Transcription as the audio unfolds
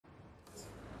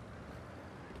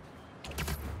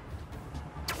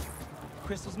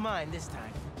crystal's mine this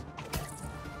time.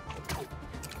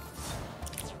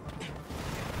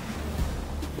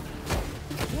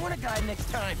 Warn a guy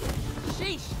next time.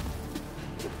 Sheesh!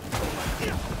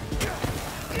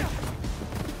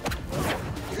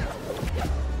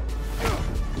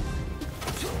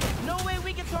 No way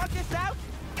we can talk this out?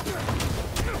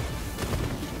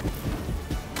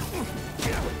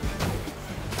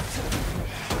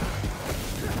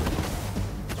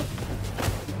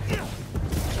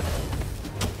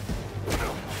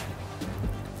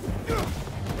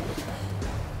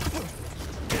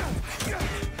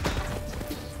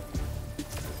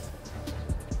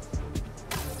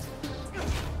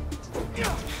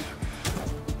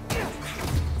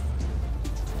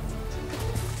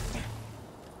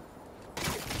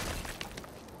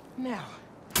 Now,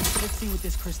 let's see what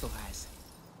this crystal has.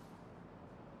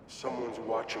 Someone's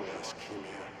watching us, Kimia.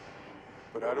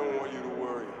 But I don't want you to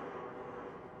worry.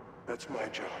 That's my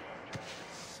job.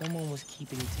 Someone was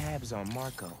keeping tabs on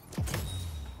Marco.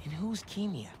 And who's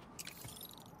Kimia?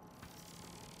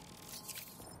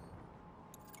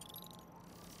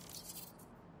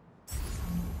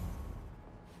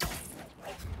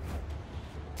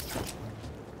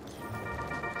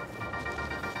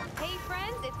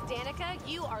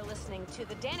 You are listening to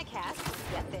the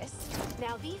Danicast, get this,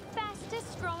 now the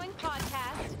fastest growing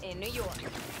podcast in New York.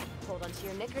 Hold on to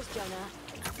your knickers, Jonah.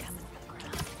 It's coming for the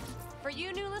ground. For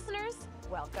you new listeners,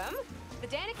 welcome. The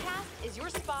Danicast is your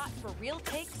spot for real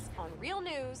takes on real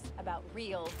news about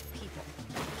real people.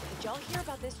 Did y'all hear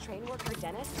about this train worker,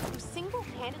 Dennis, who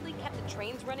single-handedly kept the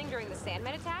trains running during the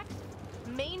Sandman attack?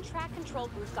 Main track control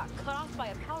booth got cut off by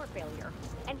a power failure,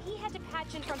 and he had to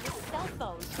patch in from his cell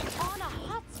phone on a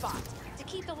hotspot to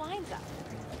keep the lines up.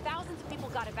 Thousands of people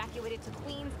got evacuated to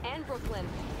Queens and Brooklyn,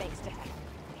 thanks to him.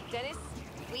 Dennis,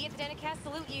 we at the Danicast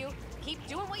salute you. Keep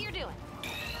doing what you're doing.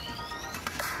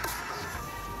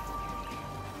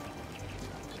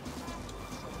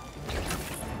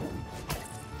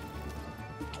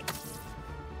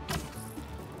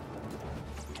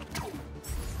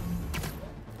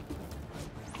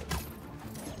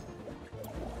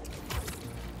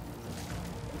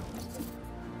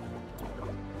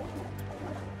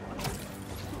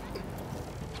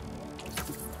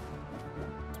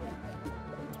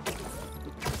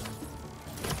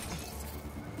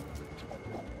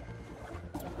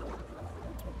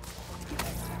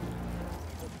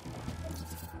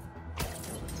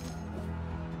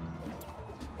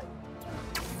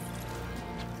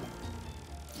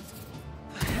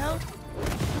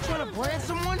 Brand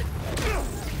someone?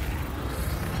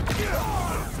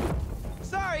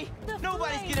 Sorry,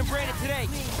 nobody's getting branded today.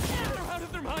 They're out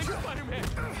of their minds, Spider-Man.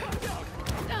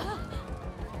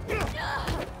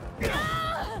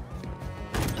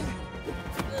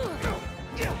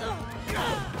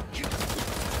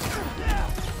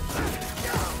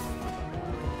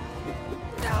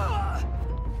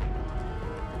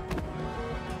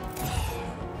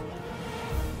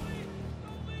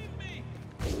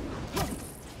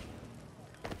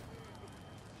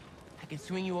 I can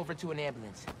swing you over to an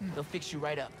ambulance. They'll fix you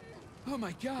right up. Oh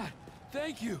my God,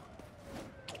 thank you.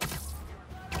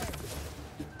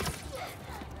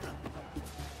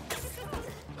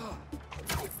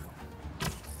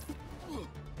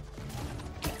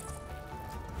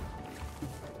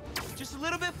 Just a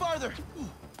little bit farther.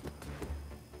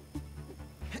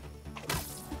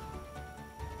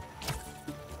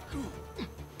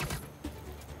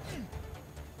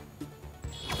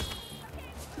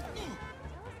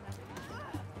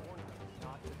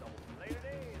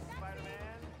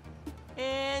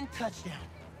 And touchdown.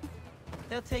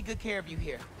 They'll take good care of you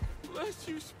here. Bless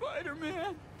you,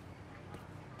 Spider-Man.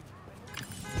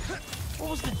 What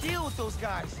was the deal with those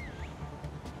guys?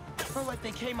 Felt like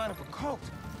they came out of a cult.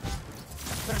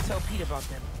 Better tell Pete about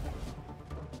them.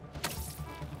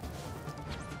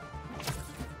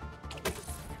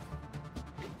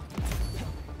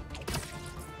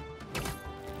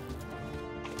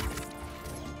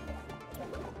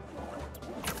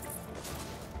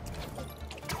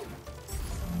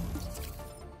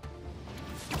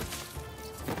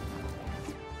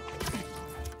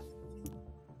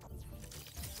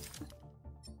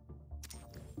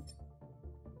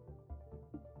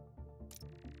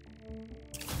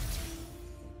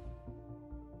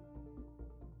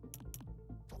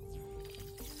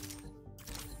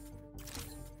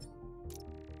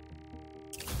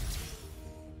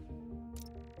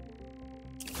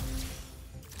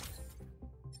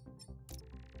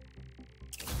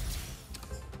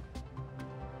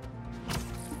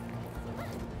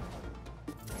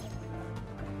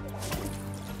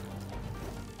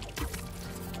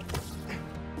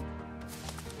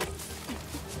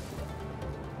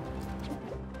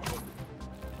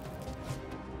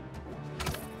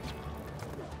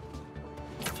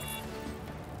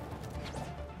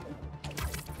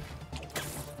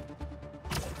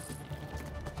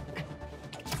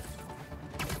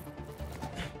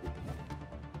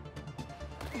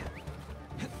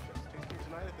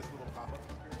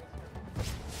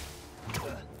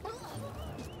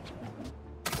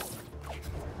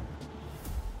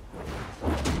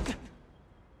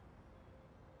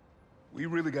 We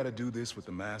really gotta do this with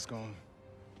the mask on?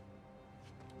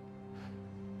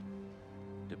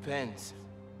 Depends.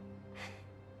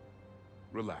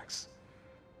 Relax.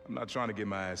 I'm not trying to get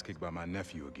my ass kicked by my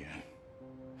nephew again.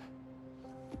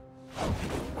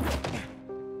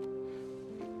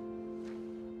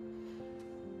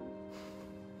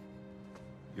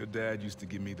 Your dad used to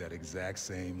give me that exact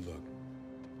same look.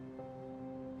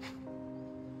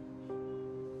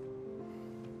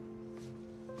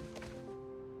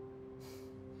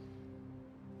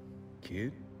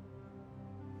 Kid?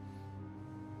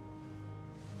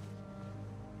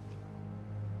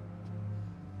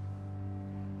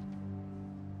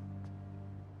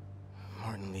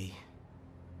 Martin Lee.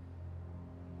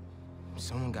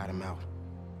 Someone got him out.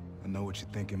 I know what you're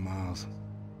thinking, Miles.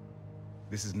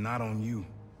 This is not on you.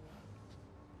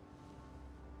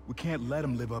 We can't let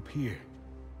him live up here.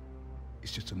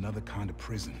 It's just another kind of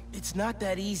prison. It's not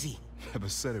that easy. Never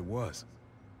said it was.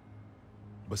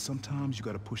 But sometimes you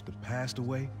gotta push the past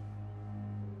away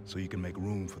so you can make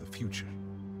room for the future.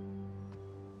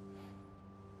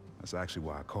 That's actually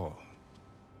why I called.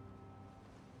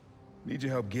 Need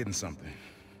your help getting something.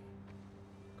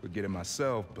 Could get it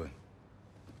myself, but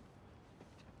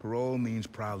parole means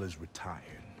Prowler's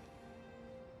retired.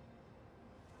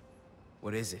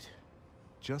 What is it?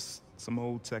 Just some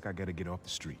old tech I gotta get off the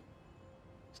street.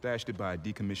 Stashed it by a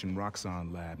decommissioned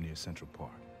Roxxon lab near Central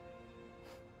Park.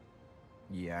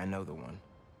 Yeah, I know the one.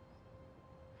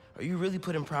 Are you really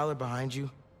putting Prowler behind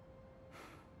you?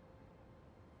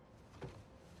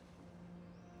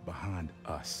 Behind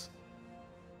us.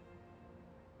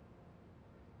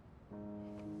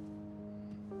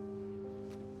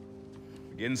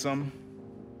 Getting something?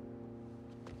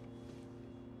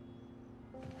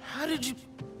 How did you...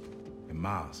 And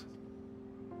Miles,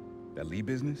 that Lee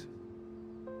business?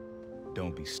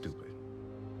 Don't be stupid.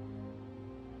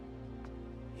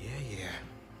 Yeah, yeah.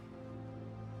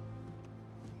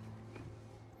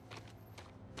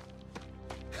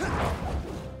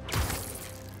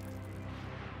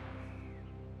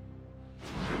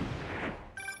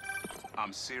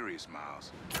 I'm serious,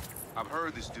 Miles. I've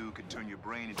heard this dude can turn your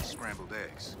brain into scrambled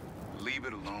eggs. Leave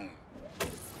it alone.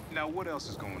 Now, what else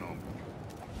is going on with you?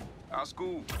 Our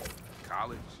school?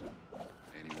 College?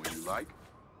 Anyone you like?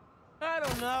 I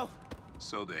don't know.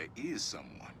 So there is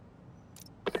someone.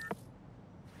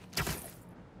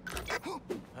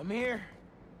 I'm here.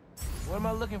 What am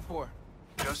I looking for?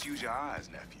 Just use your eyes,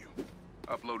 nephew.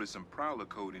 Uploaded some Prowler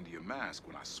code into your mask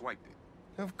when I swiped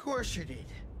it. Of course you did.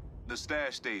 The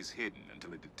stash stays hidden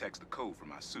until it detects the code from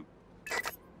my suit.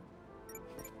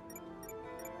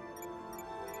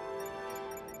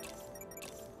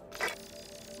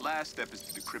 Last step is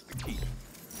to decrypt the key.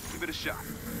 Give it a shot.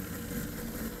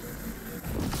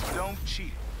 Don't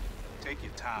cheat. Take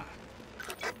your time.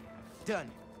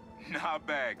 Done. Not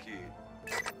bad, kid.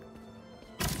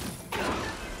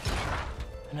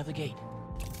 Another gate.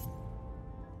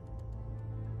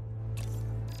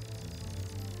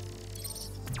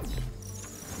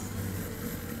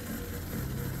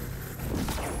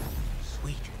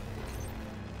 Sweet.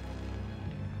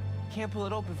 Can't pull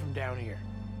it open from down here.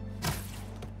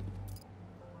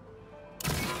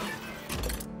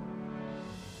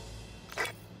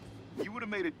 You would have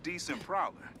made a decent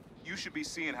Prowler. You should be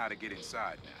seeing how to get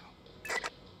inside now.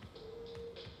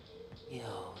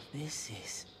 Yo, this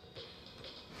is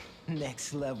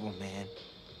next level, man.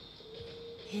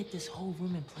 Hid this whole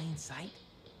room in plain sight?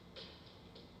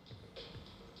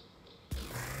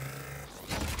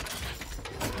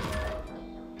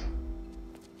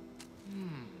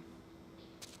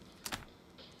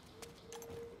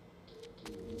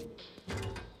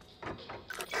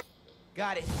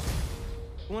 Got it.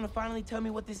 You wanna finally tell me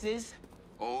what this is?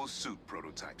 Old suit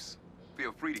prototypes.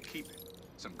 Feel free to keep it.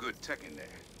 Some good tech in there.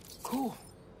 Cool.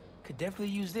 Could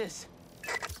definitely use this.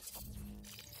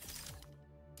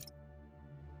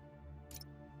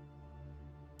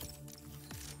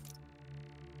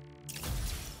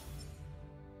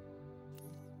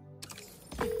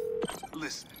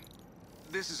 Listen,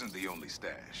 this isn't the only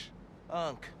stash.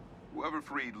 Unc. Whoever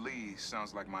freed Lee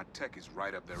sounds like my tech is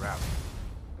right up their alley.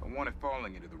 Don't want it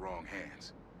falling into the wrong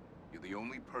hands. You're the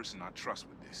only person I trust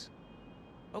with this.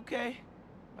 Okay,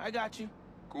 I got you.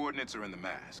 Coordinates are in the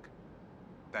mask.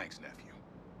 Thanks, nephew.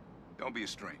 Don't be a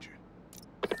stranger.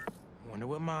 Wonder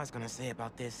what Ma's gonna say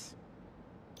about this.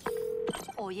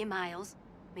 Oye, Miles,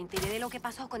 me enteré de lo que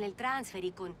pasó con el transfer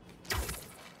y con...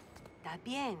 ¿Estás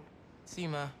bien? Sí,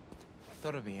 ma.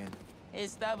 Todo bien.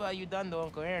 Estaba ayudando a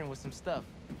Uncle Aaron with some stuff.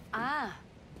 Ah,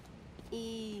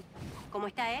 ¿y cómo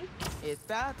está él?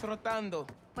 Está trotando.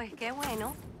 Pues qué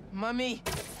bueno. Mami,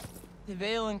 te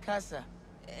veo en casa.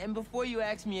 And before you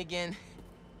ask me again,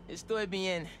 Estoy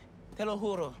bien. Te lo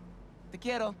juro. Te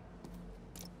quiero.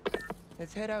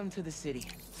 Let's head out into the city.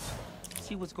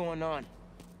 See what's going on.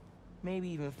 Maybe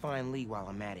even find Lee while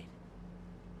I'm at it.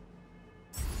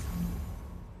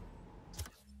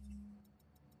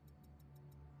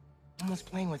 Almost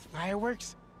playing with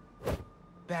fireworks?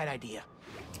 Bad idea.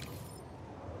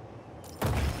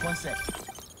 One sec.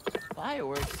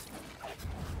 Fireworks?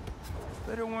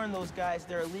 Better warn those guys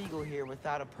they're illegal here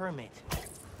without a permit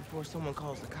before someone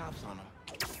calls the cops on them.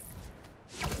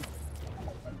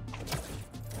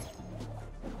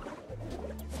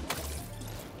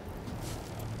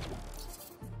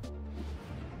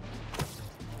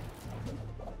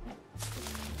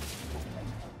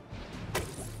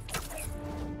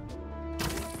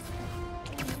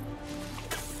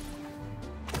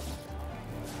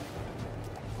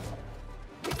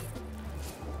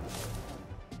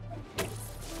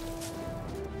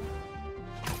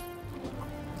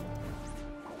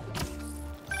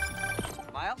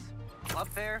 Miles? Club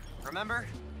fair, remember?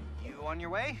 You on your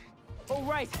way? Oh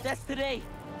right, that's today.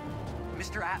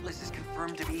 Mr. Atlas is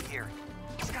confirmed to be here.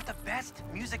 He's got the best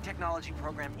music technology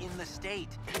program in the state.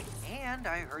 And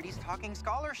I heard he's talking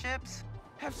scholarships.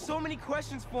 Have so many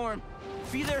questions for him.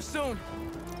 Be there soon.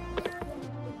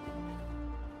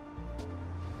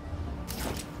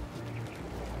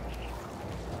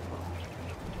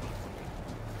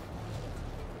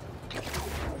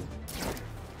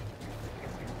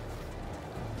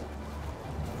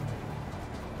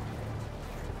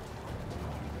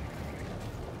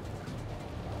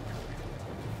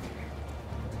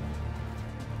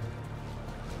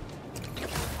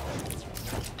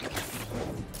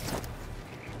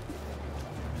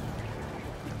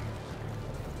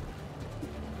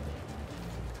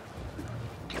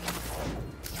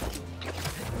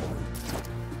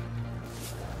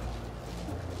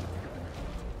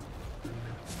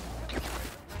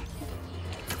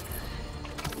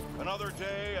 Another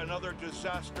day, another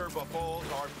disaster befalls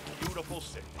our beautiful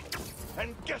city.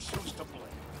 And guess who's to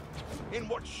blame? In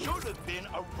what should have been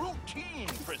a routine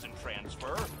prison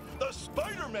transfer, the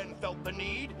Spider-Men felt the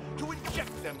need to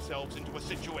inject themselves into a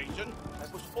situation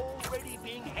that was already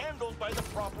being handled by the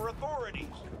proper authorities,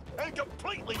 and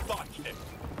completely botched it.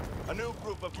 A new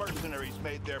group of mercenaries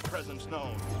made their presence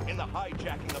known in the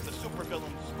hijacking of the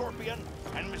supervillain Scorpion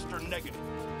and Mr. Negative.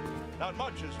 Not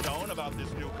much is known about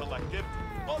this new collective,